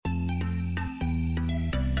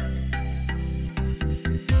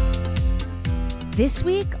This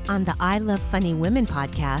week on the I Love Funny Women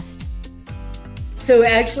podcast. So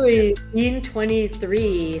actually, being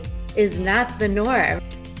 23 is not the norm.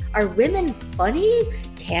 Are women funny?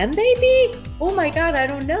 Can they be? Oh my God, I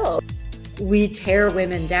don't know. We tear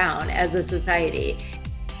women down as a society.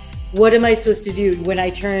 What am I supposed to do? When I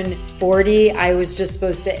turn 40, I was just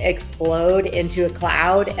supposed to explode into a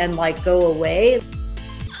cloud and go away.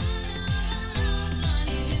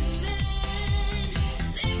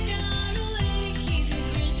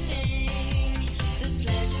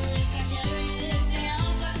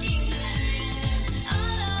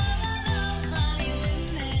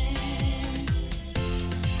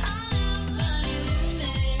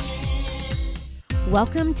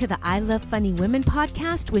 Welcome to the I Love Funny Women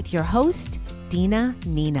podcast with your host, Dina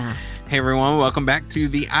Nina. Hey everyone, welcome back to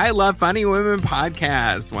the I Love Funny Women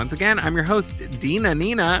podcast. Once again, I'm your host, Dina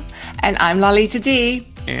Nina. And I'm Lalita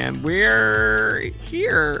D. And we're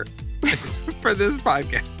here for this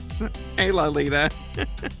podcast. Hey Lalita.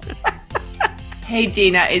 Hey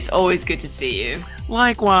Dina, it's always good to see you.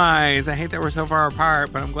 Likewise. I hate that we're so far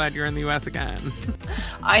apart, but I'm glad you're in the US again.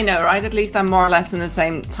 I know, right? At least I'm more or less in the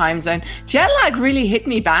same time zone. Jet lag really hit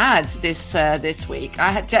me bad this week.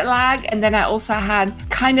 I had jet lag, and then I also had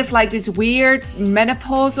kind of this weird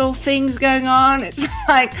menopausal things going on. It's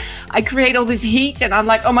like I create all this heat, and I'm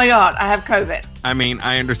like, oh my God, I have COVID. I mean,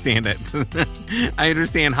 I understand it. I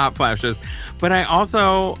understand hot flashes, but I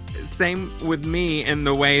also, same with me in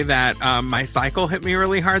the way that my cycle hit me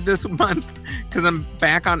really hard this month because I'm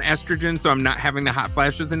back on estrogen, so I'm not having the hot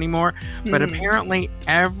flashes anymore. But apparently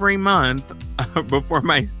every month before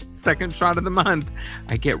my second shot of the month,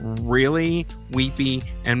 I get really weepy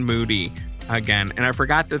and moody again. And I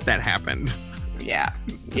forgot that happened. Yeah.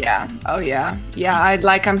 Oh yeah.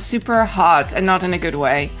 I'm super hot and not in a good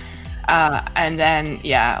way. And then,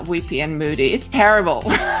 weepy and moody. It's terrible.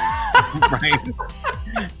 Right.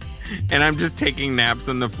 And I'm just taking naps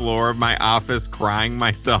on the floor of my office, crying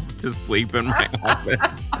myself to sleep in my office.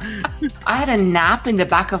 I had a nap in the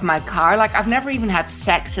back of my car. I've never even had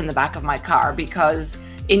sex in the back of my car because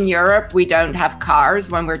in Europe, we don't have cars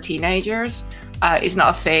when we're teenagers. It's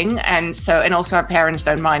not a thing. And also our parents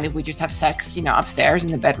don't mind if we just have sex, upstairs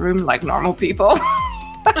in the bedroom like normal people.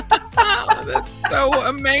 That's so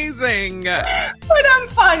amazing. But I'm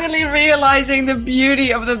finally realizing the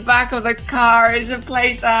beauty of the back of the car is a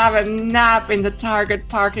place to have a nap in the Target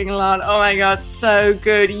parking lot. Oh my God, so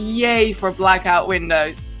good. Yay for blackout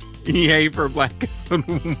windows. Yay for blackout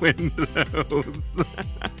windows.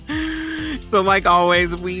 So like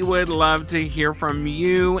always, we would love to hear from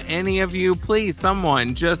you. Any of you, please,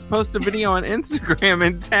 someone, just post a video on Instagram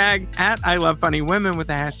and tag at I Love Funny Women with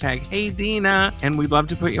the hashtag Hey Dina. And we'd love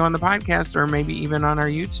to put you on the podcast or maybe even on our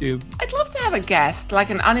YouTube. I'd love to have a guest, like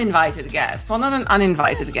an uninvited guest. Well, not an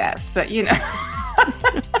uninvited guest, but I'd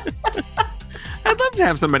love to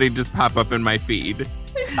have somebody just pop up in my feed.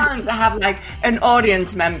 It's fun to have an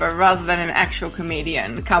audience member rather than an actual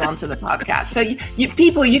comedian come onto the podcast. So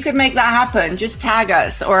you could make that happen. Just tag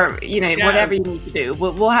us or, whatever you need to do.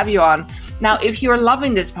 We'll have you on. Now, if you're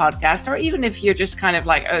loving this podcast or even if you're just kind of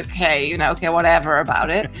okay, whatever about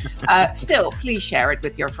it, still, please share it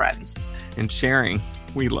with your friends. And sharing,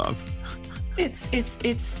 we love.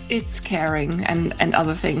 It's caring and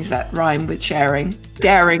other things that rhyme with sharing.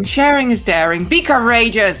 Daring. Sharing is daring. Be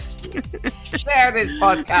courageous. Share this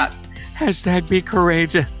podcast. Hashtag be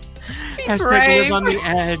courageous. Be Hashtag brave. live on the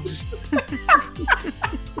edge.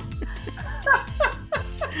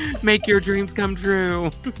 Make your dreams come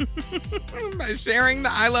true. By sharing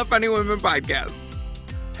the I Love Funny Women podcast.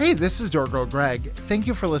 Hey, this is Door Girl Greg. Thank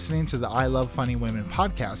you for listening to the I Love Funny Women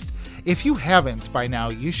podcast. If you haven't by now,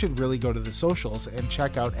 you should really go to the socials and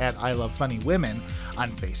check out at I Love Funny Women on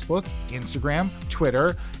Facebook, Instagram,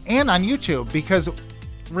 Twitter, and on YouTube, because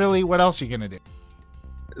really, what else are you going to do?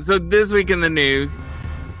 So this week in the news,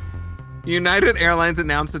 United Airlines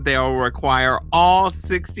announced that they will require all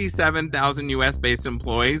 67,000 U.S.-based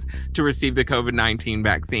employees to receive the COVID-19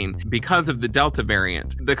 vaccine because of the Delta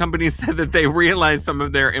variant. The company said that they realize some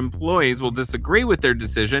of their employees will disagree with their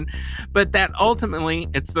decision, but that ultimately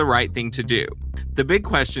it's the right thing to do. The big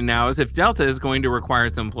question now is if Delta is going to require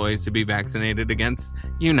its employees to be vaccinated against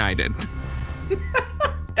United.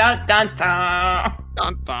 Dun, dun, dun.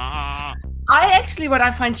 Dun, dun. What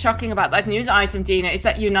I find shocking about that news item, Dina, is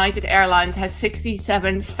that United Airlines has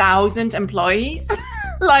 67,000 employees.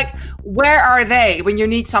 Where are they when you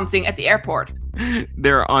need something at the airport?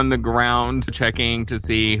 They're on the ground checking to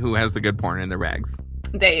see who has the good porn in their bags.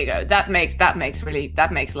 There you go. That makes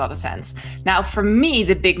a lot of sense. Now, for me,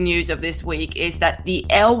 the big news of this week is that the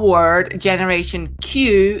L Word Generation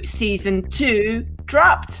Q Season 2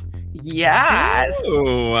 dropped. Yes.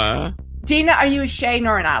 Ooh. Dina, are you a Shane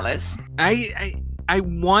or an Alice? I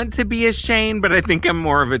want to be a Shane, but I think I'm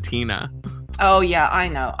more of a Tina. Oh yeah, I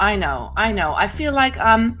know. I feel like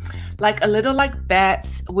a little like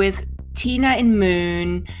Bets with Tina in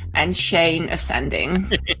Moon and Shane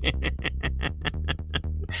ascending.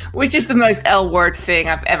 Which is the most L word thing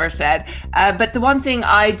I've ever said. But the one thing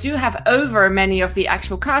I do have over many of the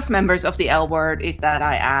actual cast members of the L word is that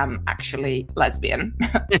I am actually lesbian.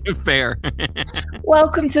 Fair.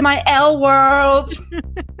 Welcome to my L world,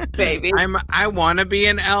 baby. I want to be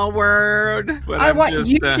an L word, but I want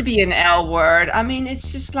you to be an L word. I mean,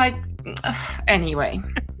 it's just like, anyway.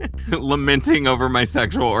 Lamenting over my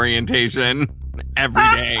sexual orientation every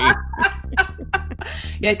day.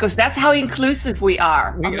 Yeah, because that's how inclusive we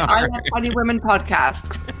are. We are. I Love Funny Women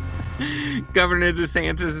podcast. Governor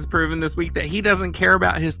DeSantis has proven this week that he doesn't care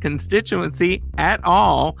about his constituency at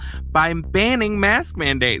all by banning mask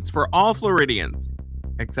mandates for all Floridians,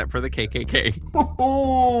 except for the KKK.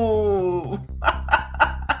 Oh.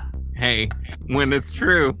 Hey, when it's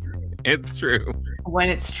true, it's true. When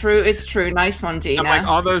it's true, it's true. Nice one, Dina. I'm like,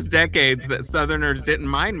 all those decades that Southerners didn't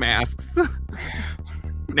mind masks.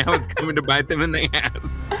 Now it's coming to bite them in the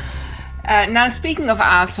ass. Now, speaking of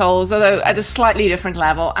assholes, although at a slightly different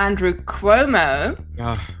level, Andrew Cuomo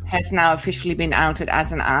has now officially been outed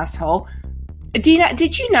as an asshole. Dina,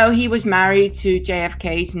 did you know he was married to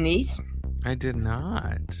JFK's niece? I did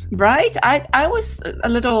not. Right? I was a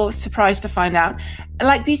little surprised to find out.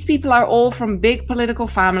 Like, these people are all from big political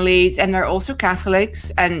families, and they're also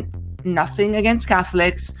Catholics, and nothing against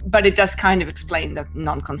Catholics, but it does kind of explain the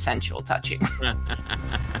non-consensual touching.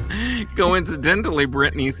 Coincidentally,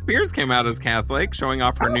 Britney Spears came out as Catholic, showing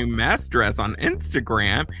off her new mask dress on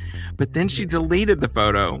Instagram, but then she deleted the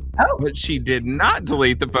photo. Oh. But she did not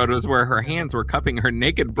delete the photos where her hands were cupping her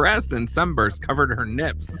naked breasts and sunbursts covered her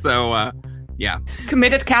nips. So, yeah.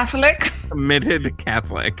 Committed Catholic. Committed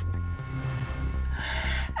Catholic.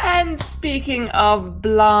 And speaking of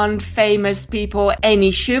blonde, famous people, Amy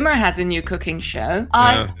Schumer has a new cooking show.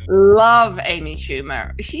 I love Amy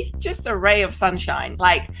Schumer. She's just a ray of sunshine.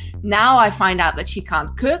 Like, now I find out that she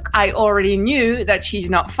can't cook. I already knew that she's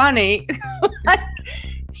not funny.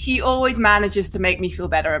 She always manages to make me feel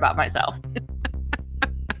better about myself.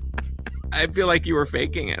 I feel like you were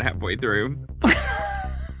faking it halfway through.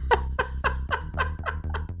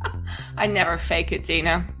 I never fake it,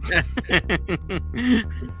 Dina.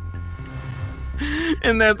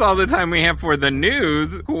 And that's all the time we have for the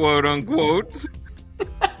news, quote unquote.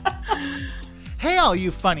 Hey, all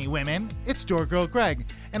you funny women. It's Door Girl Greg,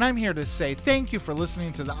 and I'm here to say thank you for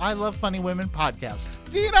listening to the I Love Funny Women podcast.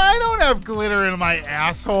 Dina, I don't have glitter in my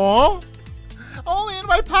asshole. Only in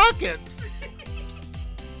my pockets.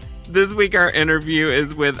 This week, our interview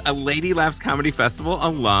is with a Lady Laughs Comedy Festival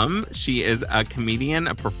alum. She is a comedian,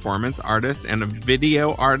 a performance artist, and a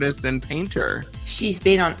video artist and painter. She's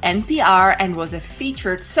been on NPR and was a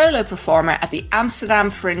featured solo performer at the Amsterdam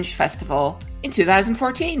Fringe Festival in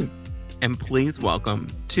 2014. And please welcome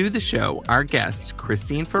to the show our guest,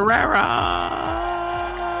 Christine Ferrera.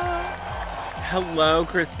 Hello,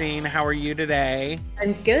 Christine. How are you today?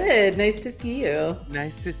 I'm good. Nice to see you.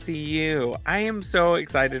 Nice to see you. I am so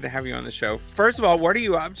excited to have you on the show. First of all, what are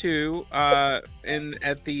you up to at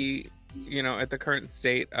the current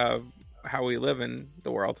state of how we live in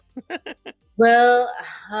the world? Well,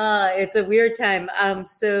 it's a weird time.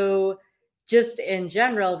 So just in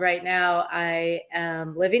general, right now, I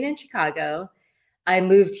am living in Chicago. I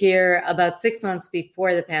moved here about 6 months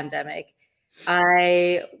before the pandemic.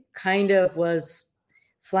 I kind of was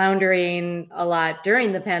floundering a lot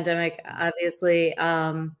during the pandemic, obviously.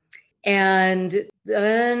 And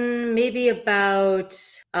then maybe about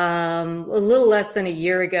a little less than a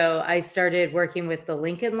year ago, I started working with the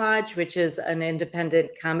Lincoln Lodge, which is an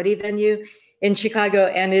independent comedy venue in Chicago.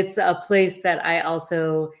 And it's a place that I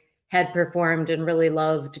also had performed and really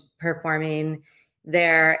loved performing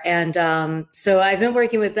there. And so I've been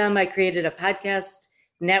working with them. I created a podcast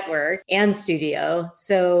network and studio.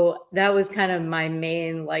 So that was kind of my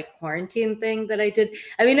main quarantine thing that I did.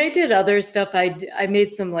 I mean, I did other stuff. I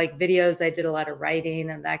made some videos. I did a lot of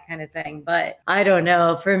writing and that kind of thing. But I don't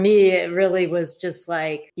know. For me, it really was just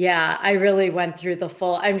I really went through the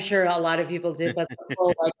full, I'm sure a lot of people did, but the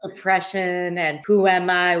full depression and who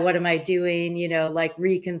am I? What am I doing?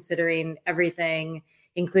 Reconsidering everything,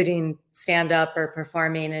 including stand-up or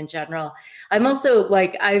performing in general. I'm also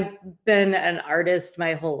I've been an artist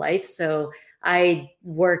my whole life. So I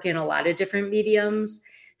work in a lot of different mediums.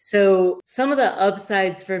 So some of the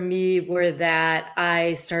upsides for me were that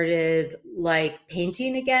I started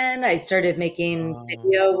painting again. I started making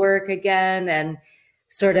video work again. And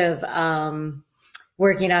sort of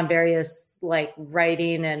working on various like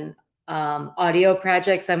writing and audio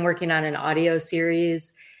projects. I'm working on an audio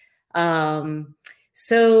series.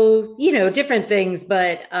 So, different things,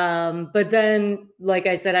 but then, like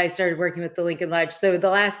I said, I started working with the Lincoln Lodge. So the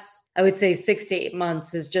last, I would say 6 to 8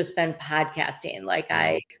 months has just been podcasting. Like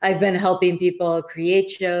I've been helping people create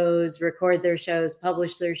shows, record their shows,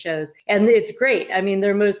 publish their shows. And it's great. I mean,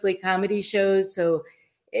 they're mostly comedy shows. So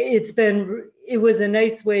it was a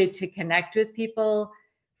nice way to connect with people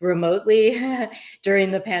remotely during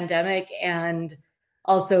the pandemic, and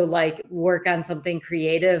also like work on something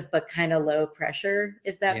creative, but kind of low pressure,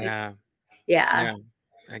 if that makes Yeah,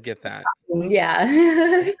 I get that.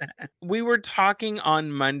 Yeah. We were talking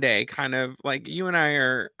on Monday, kind of like you and I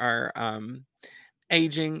are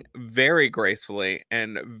aging very gracefully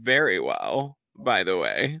and very well, by the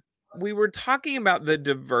way. We were talking about the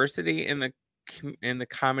diversity in the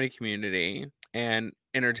comedy community and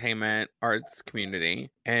entertainment arts community,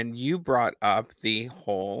 and you brought up the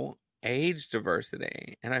whole age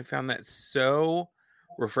diversity, and I found that so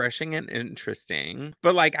refreshing and interesting.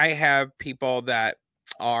 But like, I have people that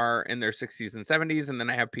are in their 60s and 70s, and then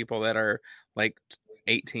I have people that are like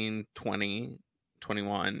 18, 20,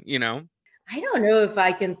 21, I don't know if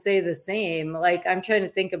I can say the same. Like, I'm trying to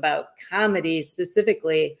think about comedy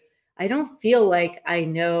specifically. I don't feel like I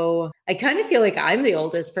know. I kind of feel like I'm the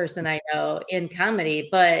oldest person I know in comedy,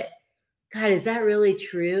 but God, is that really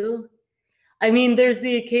true? I mean, there's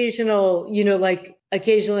the occasional, like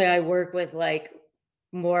occasionally I work with like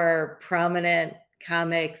more prominent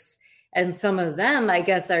comics, and some of them, I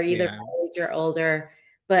guess, are either my age or older.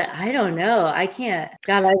 But I don't know. I can't.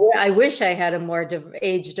 God, I wish I had a more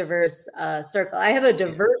age diverse circle. I have a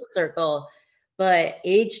diverse circle, but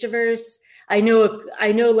age diverse. I know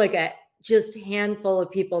like a just handful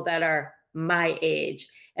of people that are my age,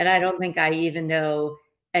 and I don't think I even know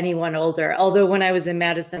anyone older. Although when I was in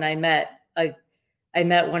Madison, I met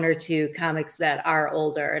one or two comics that are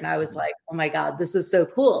older, and I was like, oh my God, this is so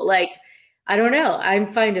cool. Like, I don't know. I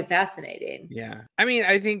find it fascinating. Yeah. I mean,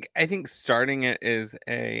 I think starting it is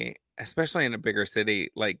especially in a bigger city,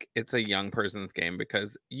 like it's a young person's game,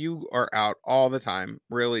 because you are out all the time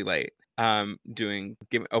really late, doing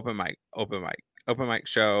open mic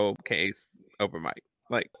showcase, open mic.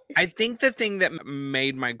 Like, I think the thing that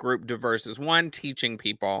made my group diverse is, one, teaching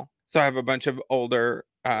people. So I have a bunch of older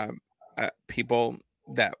people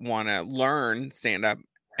that want to learn stand up,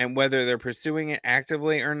 and whether they're pursuing it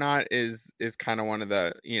actively or not is kind of one of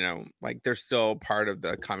the, like, they're still part of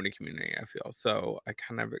the comedy community, I feel. So I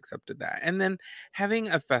kind of accepted that. And then having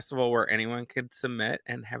a festival where anyone could submit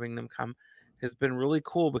and having them come has been really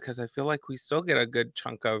cool, because I feel like we still get a good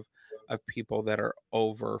chunk of people that are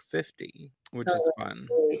over 50, which is fun.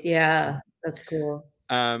 Yeah, that's cool.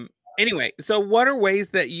 Anyway, so what are ways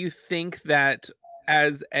that you think that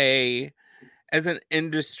as an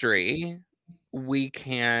industry we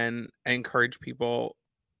can encourage people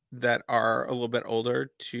that are a little bit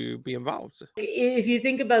older to be involved? If you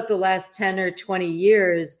think about the last 10 or 20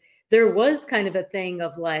 years, there was kind of a thing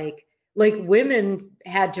of like women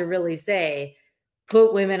had to really say,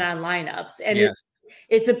 put women on lineups. And yes.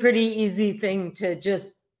 It's a pretty easy thing to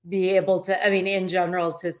just be able to, I mean, in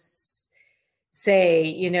general, to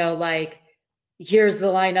say, like, here's the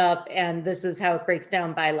lineup and this is how it breaks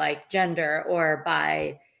down by like gender, or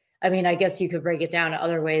by, I mean, I guess you could break it down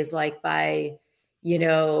other ways, like by,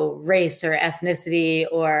 race or ethnicity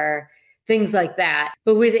or things like that.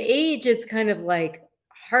 But with age, it's kind of like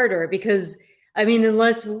harder, because I mean,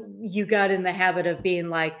 unless you got in the habit of being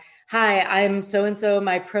like, hi, I'm so-and-so,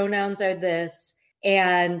 my pronouns are this,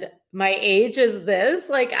 and my age is this.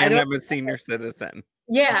 Like, and I'm a senior citizen.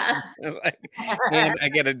 Yeah. And I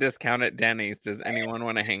get a discount at Denny's. Does anyone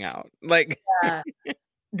want to hang out? Like, yeah.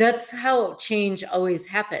 That's how change always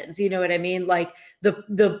happens. You know what I mean? Like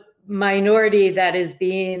the minority that is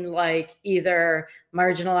being like either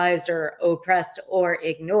marginalized or oppressed or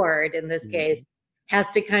ignored in this case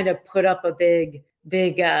has to kind of put up a big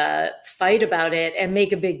fight about it and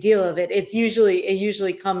make a big deal of it. It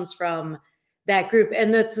usually comes from that group.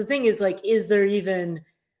 And that's the thing, is like, is there even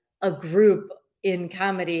a group in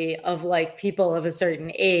comedy of like people of a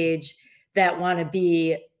certain age that want to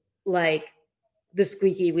be like the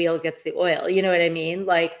squeaky wheel gets the oil? You know what I mean?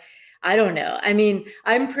 Like, I don't know. I mean,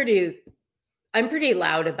 I'm pretty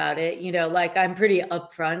loud about it, like I'm pretty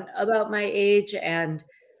upfront about my age and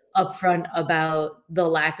upfront about the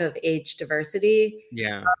lack of age diversity.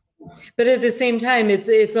 Yeah. But at the same time,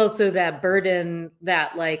 it's also that burden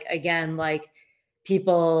that, like, again, like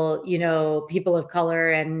people, people of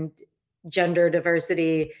color and gender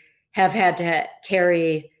diversity have had to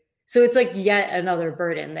carry So it's like yet another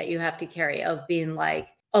burden that you have to carry of being like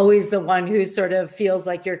always the one who sort of feels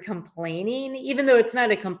like you're complaining, even though it's not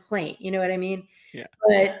a complaint. You know what I mean? Yeah.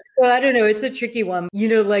 But so I don't know. It's a tricky one. You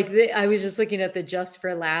know, like I was just looking at the Just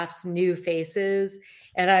for Laughs new faces,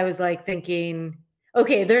 and I was like thinking,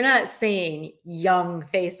 okay, they're not saying young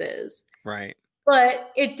faces. Right.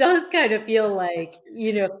 But it does kind of feel like,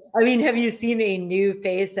 you know, I mean, have you seen a new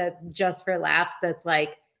face at Just for Laughs that's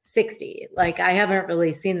like 60? Like, I haven't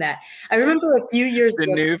really seen that. I remember a few years The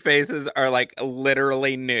ago. new faces are like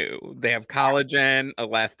literally new. They have collagen,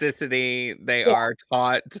 elasticity. They are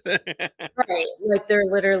taut. Right. Like they're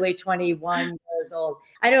literally 21 years old.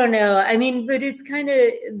 I don't know. I mean, but it's kind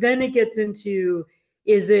of, then it gets into,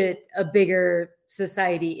 is it a bigger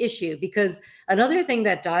society issue? Because another thing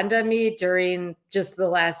that dawned on me during just the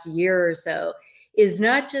last year or so is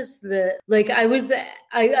not just the, like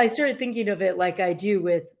I started thinking of it like I do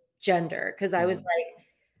with gender, because I was like,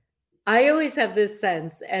 I always have this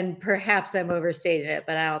sense, and perhaps I'm overstating it,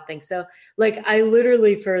 but I don't think so. Like I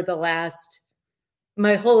literally for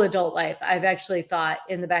my whole adult life, I've actually thought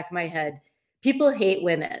in the back of my head, people hate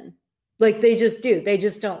women. Like they just do. They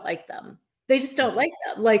just don't like them. They just don't like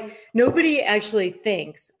them. Like nobody actually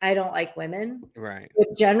thinks I don't like women. Right. But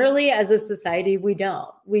generally as a society, we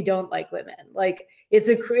don't. We don't like women. Like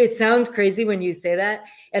it sounds crazy when you say that.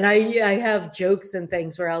 And I have jokes and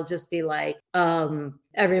things where I'll just be like,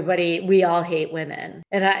 everybody, we all hate women.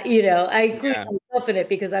 And I include myself in it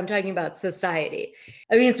because I'm talking about society.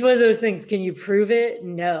 I mean, it's one of those things. Can you prove it?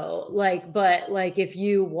 No. But if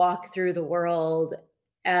you walk through the world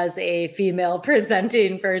as a female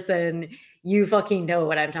presenting person, you fucking know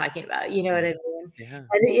what I'm talking about. You know what I mean? Yeah. And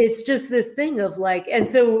it's just this thing of like, and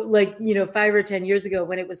so 5 or 10 years ago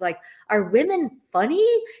when it was like, are women funny?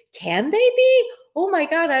 Can they be? Oh my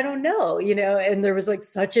God, I don't know. And there was like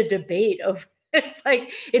such a debate of, it's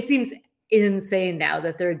like, it seems insane now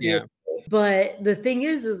that there'd be a, but the thing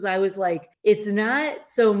is I was like, it's not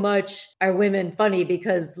so much are women funny,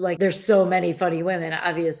 because like there's so many funny women,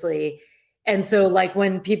 obviously. And so like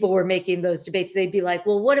when people were making those debates, they'd be like,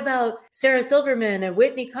 well, what about Sarah Silverman and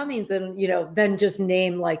Whitney Cummings? And, then just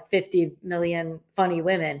name like 50 million funny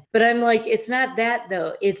women. But I'm like, it's not that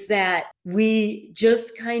though. It's that we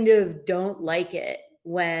just kind of don't like it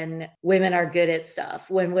when women are good at stuff,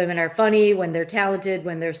 when women are funny, when they're talented,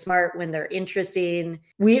 when they're smart, when they're interesting.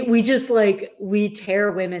 We just like, we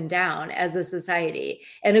tear women down as a society.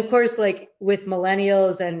 And of course, like with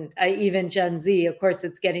millennials and even Gen Z, of course,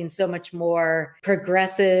 it's getting so much more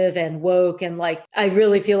progressive and woke. And like, I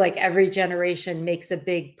really feel like every generation makes a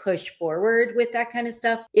big push forward with that kind of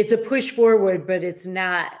stuff. It's a push forward, but it's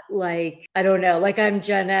not like, I don't know, like I'm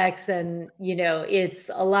Gen X and,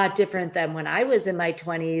 it's a lot different than when I was in my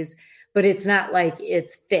 20s, but it's not like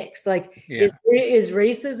it's fixed. Like, is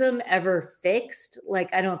racism ever fixed?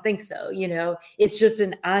 Like, I don't think so. It's just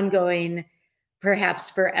an ongoing, perhaps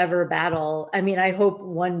forever battle. I mean, I hope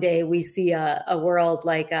one day we see a world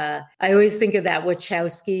like I always think of that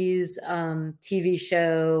Wachowski's TV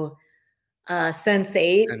show,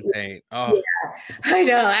 Sense8. Sense8. Oh. Yeah, I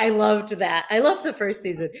know. I loved that. I loved the first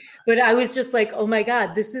season, but I was just like, oh my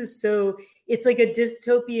God, it's like a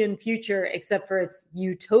dystopian future, except for it's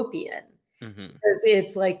utopian. Because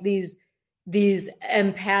it's like these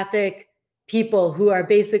empathic people who are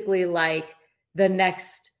basically like the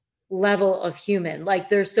next level of human. Like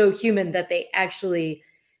they're so human that they actually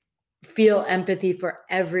feel empathy for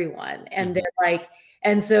everyone. And they're like,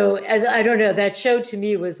 and so I don't know, that show to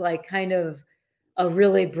me was like kind of a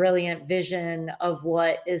really brilliant vision of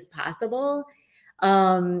what is possible.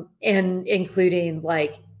 And including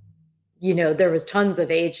like, there was tons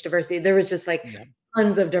of age diversity. There was just like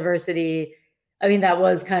tons of diversity. I mean, that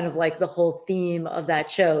was kind of like the whole theme of that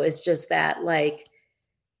show, is just that like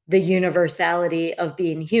the universality of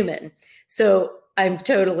being human. So I'm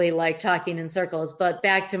totally like talking in circles, but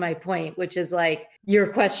back to my point, which is like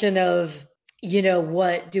your question of,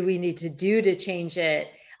 what do we need to do to change it?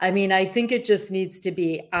 I mean, I think it just needs to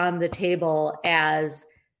be on the table as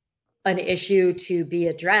an issue to be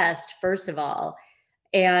addressed, first of all.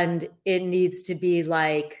 And it needs to be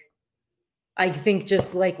like, I think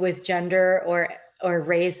just like with gender or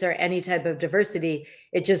race or any type of diversity,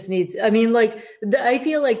 it just needs, I mean, like, I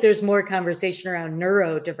feel like there's more conversation around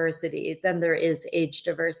neurodiversity than there is age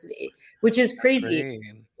diversity, which is crazy. Great.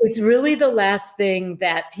 It's really the last thing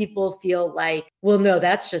that people feel like, well, no,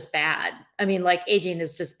 that's just bad. I mean, like aging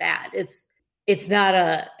is just bad. It's not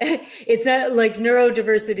like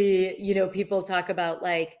neurodiversity, people talk about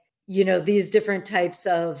like, these different types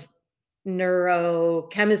of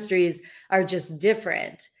neurochemistries are just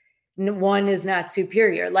different. One is not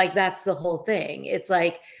superior. Like that's the whole thing. It's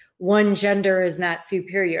like, one gender is not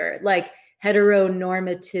superior. Like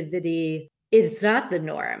heteronormativity, it's not the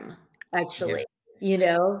norm, actually,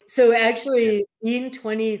 So actually being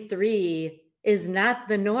 23 is not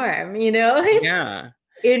the norm, Yeah.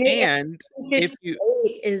 And if you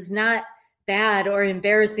 58 is not bad or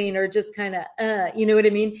embarrassing or just kind of, you know what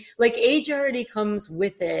I mean? Like age already comes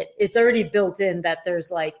with it. It's already built in that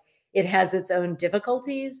there's like, it has its own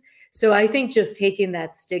difficulties. So I think just taking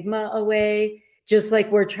that stigma away, just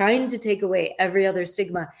like we're trying to take away every other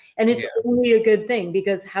stigma. And it's only a good thing,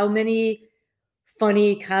 because how many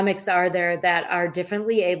funny comics are there that are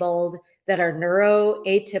differently abled, that are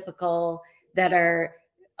neuroatypical, that are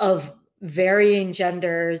of varying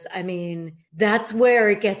genders? I mean, that's where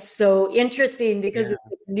it gets so interesting, because it's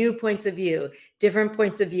new points of view, different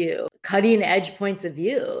points of view, cutting edge points of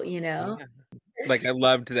view, Yeah. Like I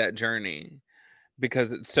loved that journey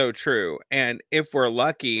because it's so true. And if we're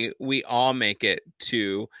lucky, we all make it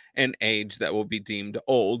to an age that will be deemed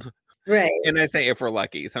old. Right. And I say if we're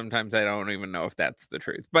lucky. Sometimes I don't even know if that's the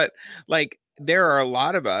truth. But like there are a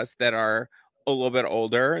lot of us that are a little bit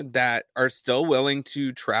older that are still willing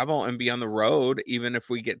to travel and be on the road, even if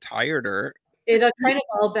we get tired or it kind of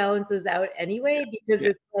all balances out anyway, because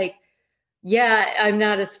it's like, I'm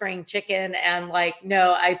not a spring chicken. And like,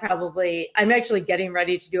 no, I'm actually getting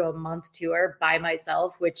ready to do a month tour by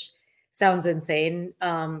myself, which sounds insane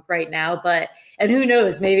right now. And who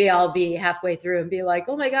knows, maybe I'll be halfway through and be like,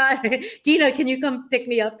 oh my God, Dina, can you come pick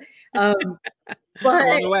me up? I'm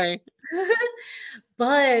on the way.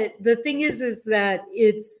 But the thing is that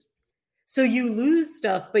so you lose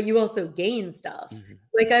stuff, but you also gain stuff. Mm-hmm.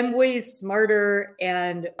 Like I'm way smarter,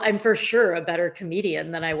 and I'm for sure a better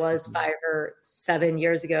comedian than I was 5 or 7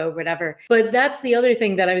 years ago, whatever. But that's the other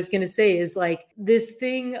thing that I was going to say is like this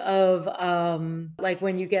thing of like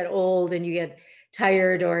when you get old and you get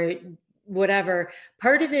tired or whatever,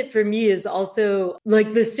 part of it for me is also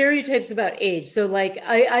like the stereotypes about age. So like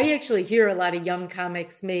I actually hear a lot of young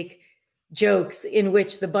comics make jokes in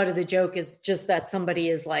which the butt of the joke is just that somebody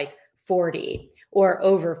is like 40 or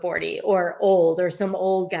over 40 or old or some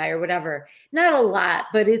old guy or whatever. Not a lot,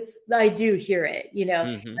 but I do hear it,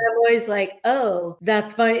 Mm-hmm. And I'm always like, oh,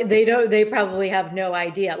 that's fine. They probably have no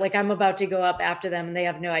idea. Like I'm about to go up after them and they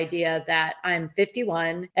have no idea that I'm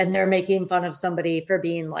 51 and they're making fun of somebody for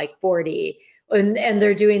being like 40. And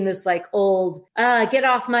they're doing this like old, get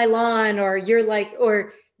off my lawn, or you're like,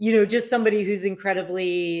 or, just somebody who's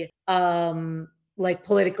incredibly like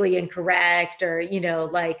politically incorrect, or,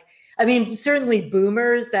 like, I mean, certainly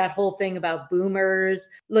boomers, that whole thing about boomers.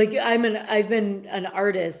 Like I've been an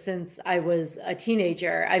artist since I was a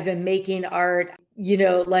teenager. I've been making art,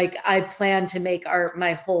 like I plan to make art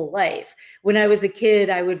my whole life. When I was a kid,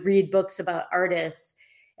 I would read books about artists,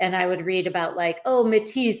 and I would read about like, oh,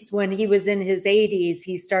 Matisse, when he was in his 80s,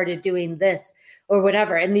 he started doing this or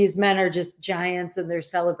whatever. And these men are just giants and they're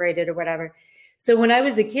celebrated or whatever. So when I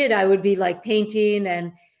was a kid, I would be like painting,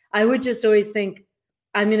 and I would just always think,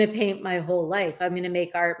 I'm going to paint my whole life. I'm going to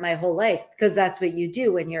make art my whole life, because that's what you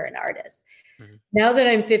do when you're an artist. Mm-hmm. Now that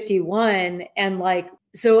I'm 51, and like,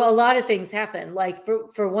 so a lot of things happen. Like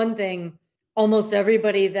for one thing, almost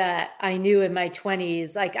everybody that I knew in my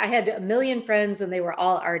 20s, like I had a million friends and they were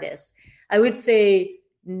all artists. I would say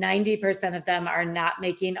 90% of them are not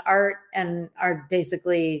making art and are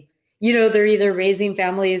basically, they're either raising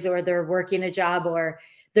families or they're working a job or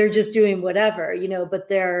they're just doing whatever, but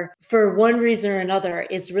they're, for one reason or another,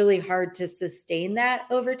 it's really hard to sustain that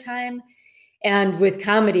over time. And with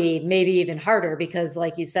comedy, maybe even harder, because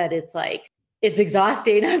like you said, it's like, it's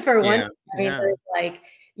exhausting for one. I mean, there's like,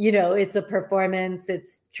 it's a performance,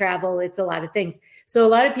 it's travel, it's a lot of things. So a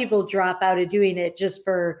lot of people drop out of doing it just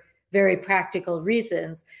for very practical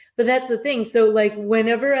reasons. But that's the thing. So like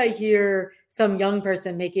whenever I hear some young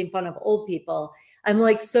person making fun of old people, I'm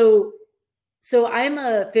like, so I'm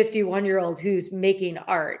a 51-year-old who's making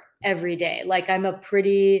art every day. Like I'm a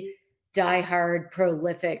pretty diehard,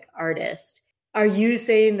 prolific artist. Are you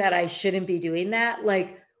saying that I shouldn't be doing that?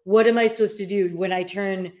 Like, what am I supposed to do? When I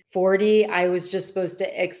turn 40, I was just supposed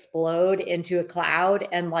to explode into a cloud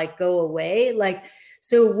and like go away. Like,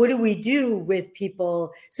 so what do we do with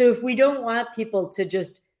people? So if we don't want people to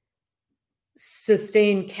just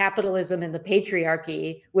sustain capitalism and the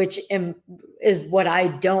patriarchy, which is what I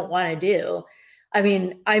don't want to do. I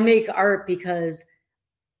mean, I make art because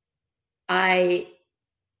I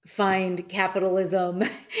find capitalism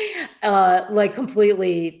like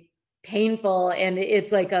completely painful, and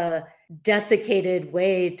it's like desiccated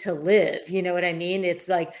way to live. You know what I mean? It's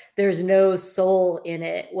like there's no soul in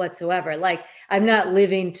it whatsoever. Like I'm not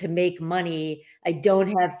living to make money. I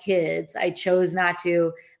don't have kids. I chose not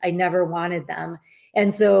to. I never wanted them.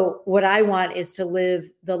 And so what I want is to live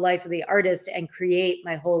the life of the artist and create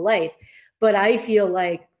my whole life. But I feel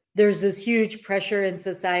like there's this huge pressure in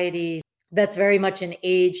society that's very much an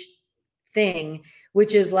age thing,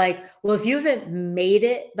 which is like, well, if you haven't made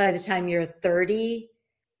it by the time you're 30,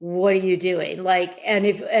 what are you doing? Like,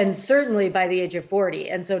 and certainly by the age of 40.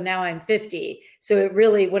 And so now I'm 50. So it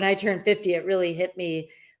really, when I turned 50, it really hit me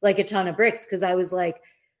like a ton of bricks. Cause I was like,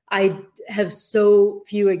 I have so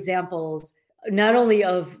few examples, not only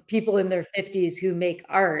of people in their 50s who make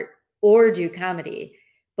art or do comedy,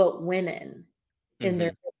 but women in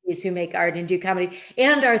their 50s who make art and do comedy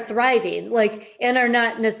and are thriving, like, and are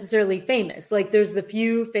not necessarily famous. Like there's the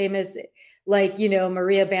few famous, like, you know,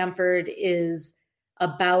 Maria Bamford is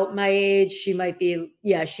about my age. She might be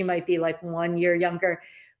like 1 year younger,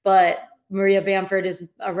 but Maria Bamford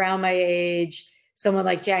is around my age. Someone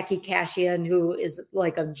like Jackie Cashian, who is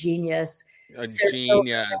like a genius. A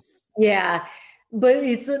genius. Yeah. But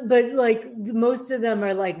like most of them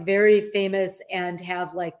are like very famous and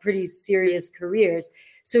have like pretty serious careers.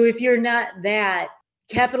 So if you're not that,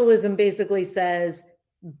 capitalism basically says,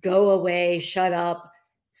 go away, shut up,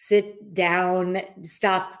 sit down,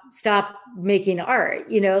 stop making art,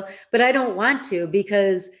 you know, but I don't want to,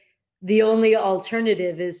 because the only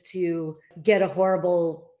alternative is to get a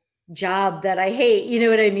horrible job that I hate. You know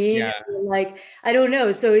what I mean? Yeah. Like, I don't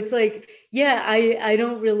know. So it's like, yeah, I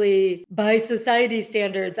don't really, by society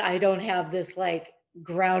standards, I don't have this like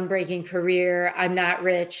groundbreaking career. I'm not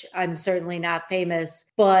rich. I'm certainly not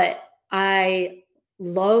famous, but I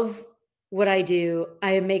love what I do.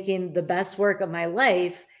 I am making the best work of my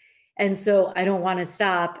life. And so I don't want to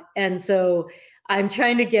stop. And so I'm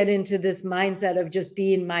trying to get into this mindset of just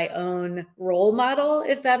being my own role model,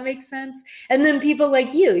 if that makes sense. And then people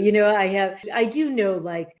like you know, I do know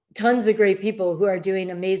like tons of great people who are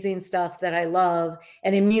doing amazing stuff that I love.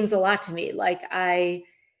 And it means a lot to me. Like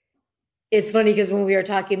it's funny because when we were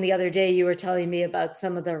talking the other day, you were telling me about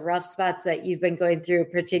some of the rough spots that you've been going through,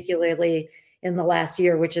 particularly in the last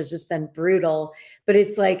year, which has just been brutal. But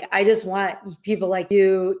it's like, I just want people like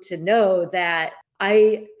you to know that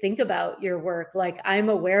I think about your work. Like I'm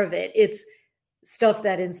aware of it. It's stuff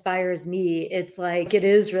that inspires me. It's like, it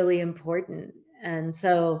is really important. And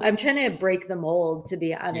so I'm trying to break the mold, to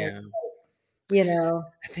be honest. Yeah. You know,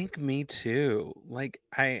 I think me too. Like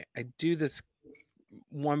I do this,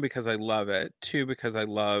 one, because I love it. Two, because I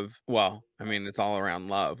love, well, I mean, it's all around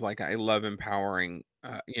love. Like I love empowering,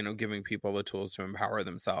 you know, giving people the tools to empower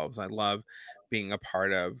themselves. I love being a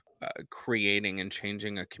part of creating and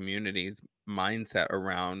changing a community's mindset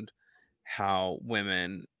around how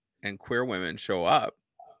women and queer women show up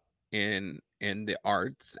in the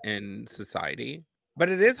arts and society. But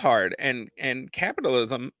it is hard, and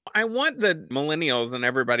capitalism, I want the millennials and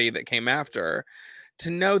everybody that came after to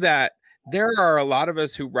know that there are a lot of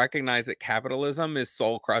us who recognize that capitalism is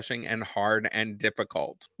soul crushing and hard and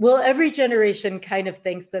difficult. well, every generation kind of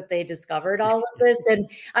thinks that they discovered all of this. And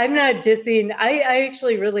I'm not dissing. I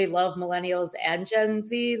actually really love millennials and Gen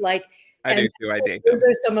Z. Like, I do too. I date them. those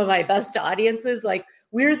are some of my best audiences. Like,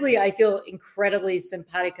 weirdly, I feel incredibly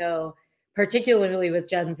simpatico, particularly with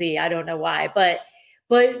Gen Z. I don't know why, but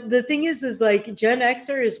the thing is like Gen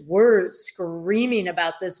Xers were screaming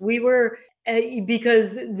about this. We were,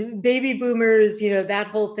 because baby boomers, you know, that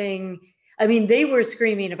whole thing. I mean, they were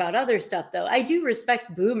screaming about other stuff, though. I do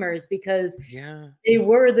respect boomers because they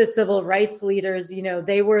were the civil rights leaders. You know,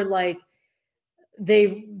 they were like,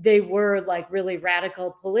 they were like really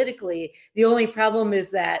radical politically. The only problem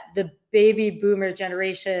is that the baby boomer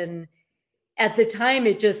generation, at the time,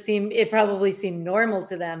 it probably seemed normal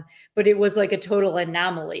to them, but it was like a total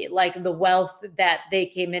anomaly. Like the wealth that they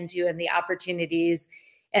came into and the opportunities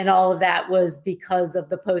and all of that was because of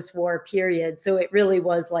the post-war period. So it really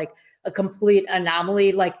was like a complete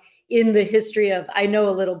anomaly. Like in the history of, I know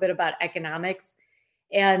a little bit about economics,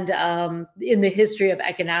 and in the history of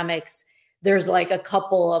economics, there's like a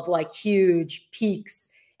couple of like huge peaks,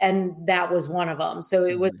 and that was one of them. So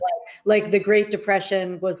it was like the Great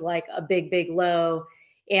Depression was like a big low,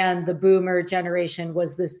 and the boomer generation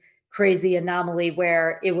was this crazy anomaly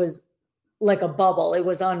where it was like a bubble. It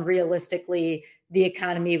was unrealistically, the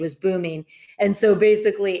economy was booming. And so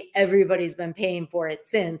basically everybody's been paying for it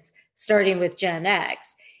since, starting with Gen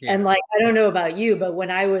X. Yeah. And like, I don't know about you, but when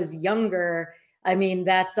I was younger, I mean,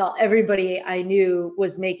 that's all, everybody I knew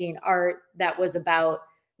was making art that was about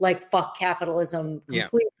like, fuck capitalism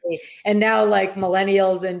completely. Yeah. And now like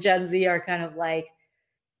millennials and Gen Z are kind of like,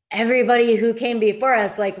 everybody who came before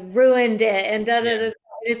us like ruined it and da da da. And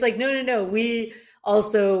it's like, no. We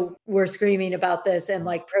also were screaming about this and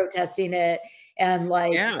like protesting it and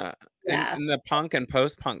like And the punk and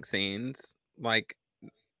post-punk scenes, like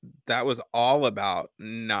that was all about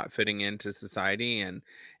not fitting into society and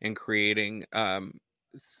creating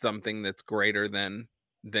something that's greater than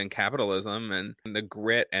capitalism, and the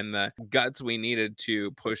grit and the guts we needed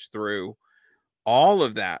to push through all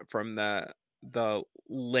of that from the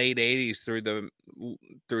late 80s through the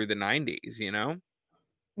 90s, you know?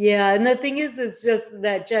 Yeah, and the thing is, it's just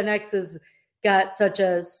that Gen X has got such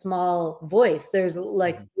a small voice. There's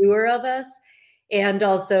like fewer of us, and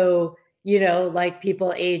also, you know, like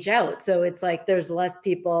people age out. So it's like there's less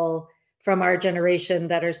people from our generation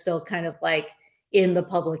that are still kind of like in the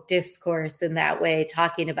public discourse in that way,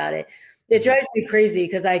 talking about it. It drives me crazy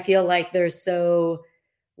because I feel like there's so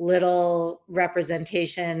little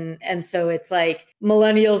representation. And so it's like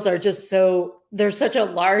millennials are just they're such a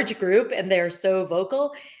large group and they're so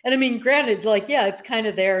vocal. And I mean, granted, like, yeah, it's kind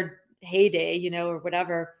of their heyday, you know, or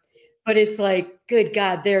whatever. But it's like, good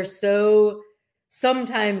God,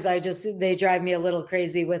 sometimes they drive me a little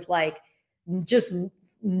crazy with like just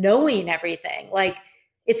knowing everything. Like,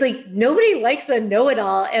 it's like nobody likes a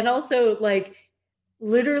know-it-all. And also like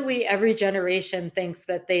literally every generation thinks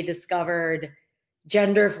that they discovered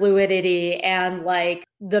gender fluidity and like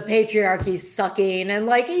the patriarchy sucking and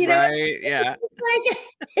like, you know, right, yeah.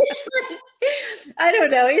 It's like, I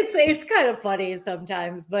don't know. It's kind of funny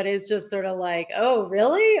sometimes, but it's just sort of like, oh,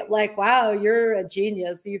 really? Like, wow, you're a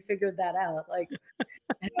genius. You figured that out. Like,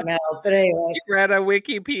 I don't know. But anyway. You read a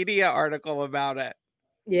Wikipedia article about it.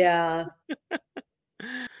 Yeah.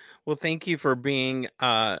 Well, thank you for being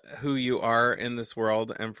who you are in this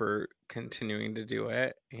world and for continuing to do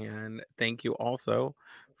it. And thank you also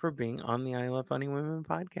for being on the I Love Funny Women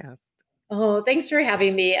podcast. Oh, thanks for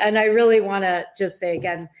having me. And I really want to just say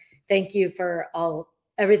again, thank you for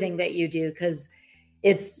everything that you do, because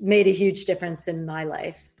it's made a huge difference in my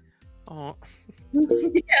life. Oh,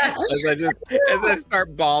 yeah. As I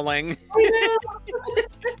start bawling. I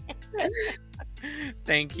know.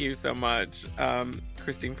 Thank you so much,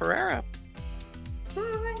 Christine Ferrera.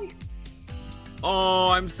 Bye. Oh,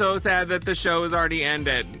 I'm so sad that the show has already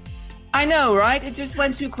ended. I know, right? It just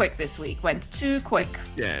went too quick this week. Went too quick.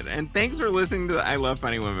 It did. And thanks for listening to the I Love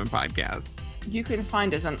Funny Women podcast. You can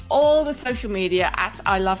find us on all the social media at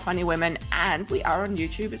I Love Funny Women, and we are on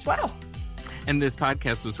YouTube as well. And this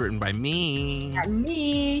podcast was written by me. And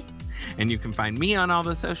me. And you can find me on all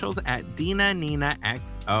the socials at Dina Nina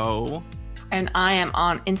XO. And I am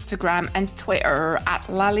on Instagram and Twitter at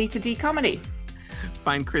Lalita Comedy.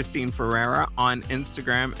 Find Christine Ferrera on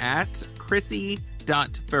Instagram at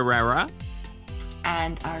Chrissy.Ferrera.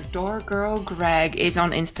 And our door girl Greg is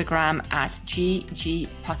on Instagram at GG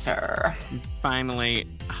Potter. Finally,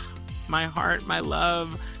 my heart, my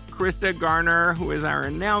love, Krista Garner, who is our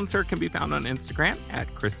announcer, can be found on Instagram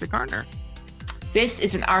at Krista Garner. This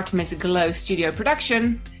is an Artemis Glow studio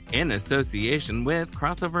production in association with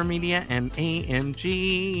Crossover Media and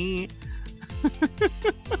AMG.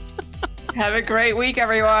 Have a great week,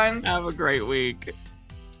 everyone. Have a great week.